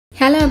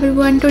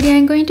everyone, today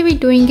I'm going to be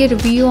doing a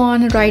review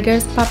on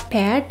Ryder's pup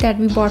pad that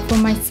we bought for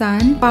my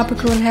son. Paw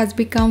Patrol has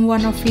become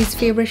one of his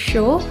favorite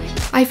show.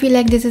 I feel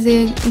like this is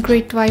a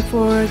great toy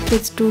for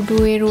kids to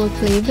do a role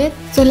play with.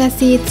 So let's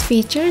see its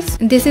features.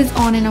 This is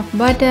on and off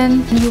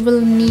button. You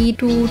will need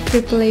two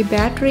AAA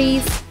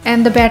batteries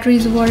and the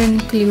batteries were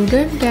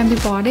included when we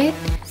bought it.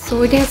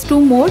 So it has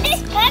two modes.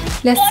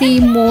 Let's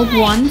see mode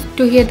 1.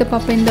 To hear the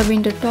pup in the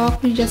window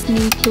talk, we just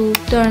need to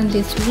turn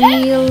this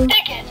wheel.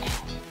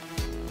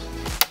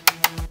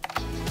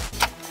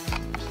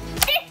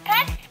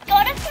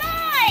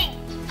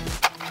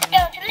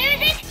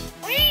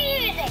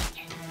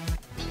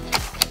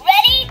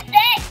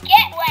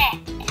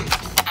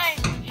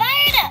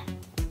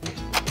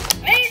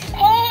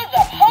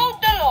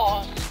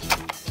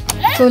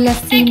 So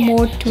let's see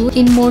mode 2.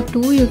 In mode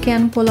 2 you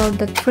can pull out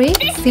the tray.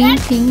 Same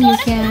thing, you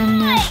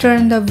can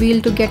turn the wheel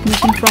to get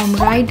mission from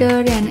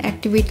Ryder and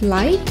activate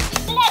light.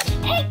 Let's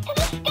take to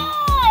the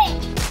sky!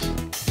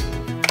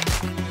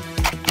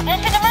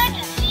 There's an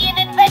emergency in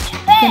Adventure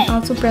Bay. You can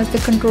also press the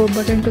control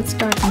button to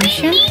start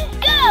mission.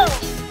 Go!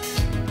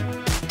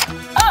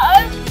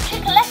 Uh-oh,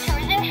 Chickaletta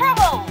is in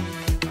trouble.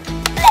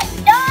 Let's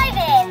dive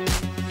in.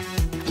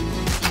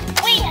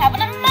 We have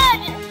an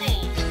emergency.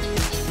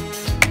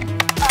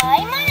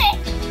 I'm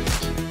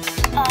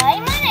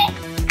on it.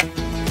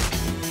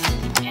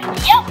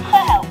 Just yelp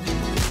for help.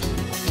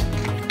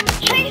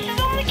 Chase is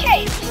on the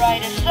case,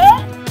 Ryder, sir.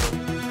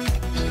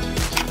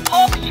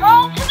 Paw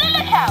Patrol to the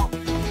lookout.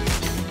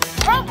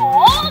 Trouble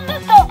on the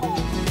double.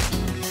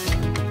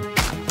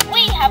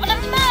 We have an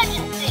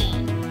emergency.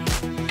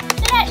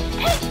 Let's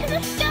take to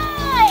the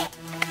sky.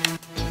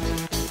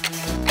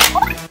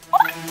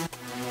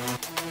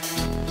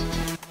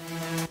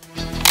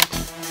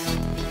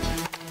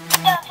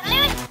 Don't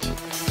lose.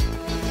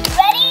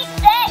 Ready,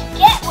 set,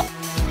 get.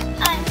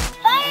 I'm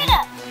fired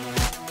up.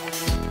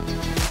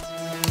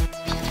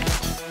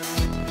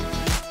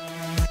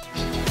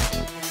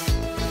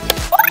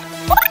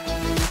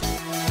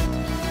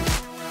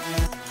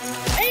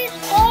 These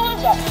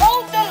paws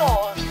uphold the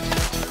laws.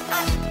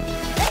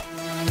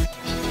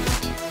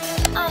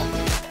 I'm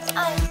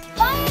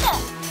fired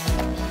up.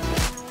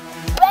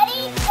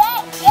 Ready,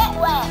 set, get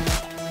wet.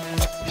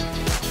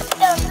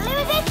 Don't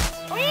lose it,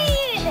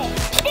 reuse it.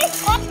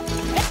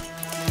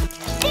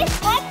 This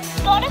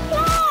pad's got a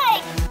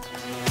flag.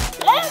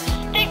 Let's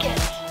stick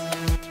it.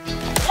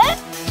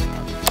 Let's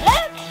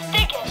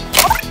stick it.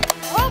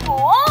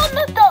 Rubble on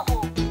the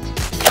double.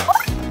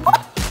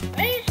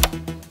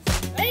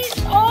 These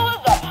paws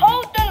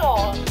uphold the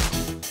laws.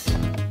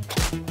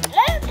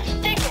 Let's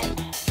stick it.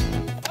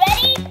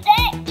 Ready,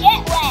 set, get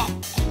wet.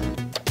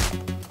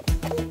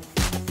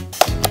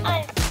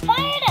 I'm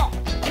fired up.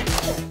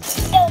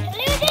 Don't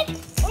lose it.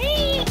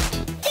 Read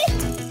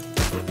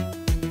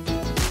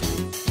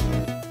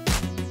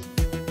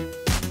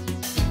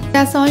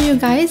That's all you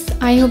guys.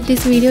 I hope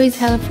this video is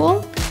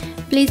helpful.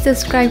 Please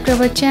subscribe to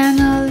our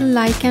channel,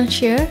 like and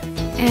share,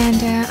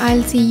 and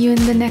I'll see you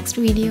in the next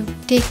video.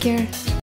 Take care.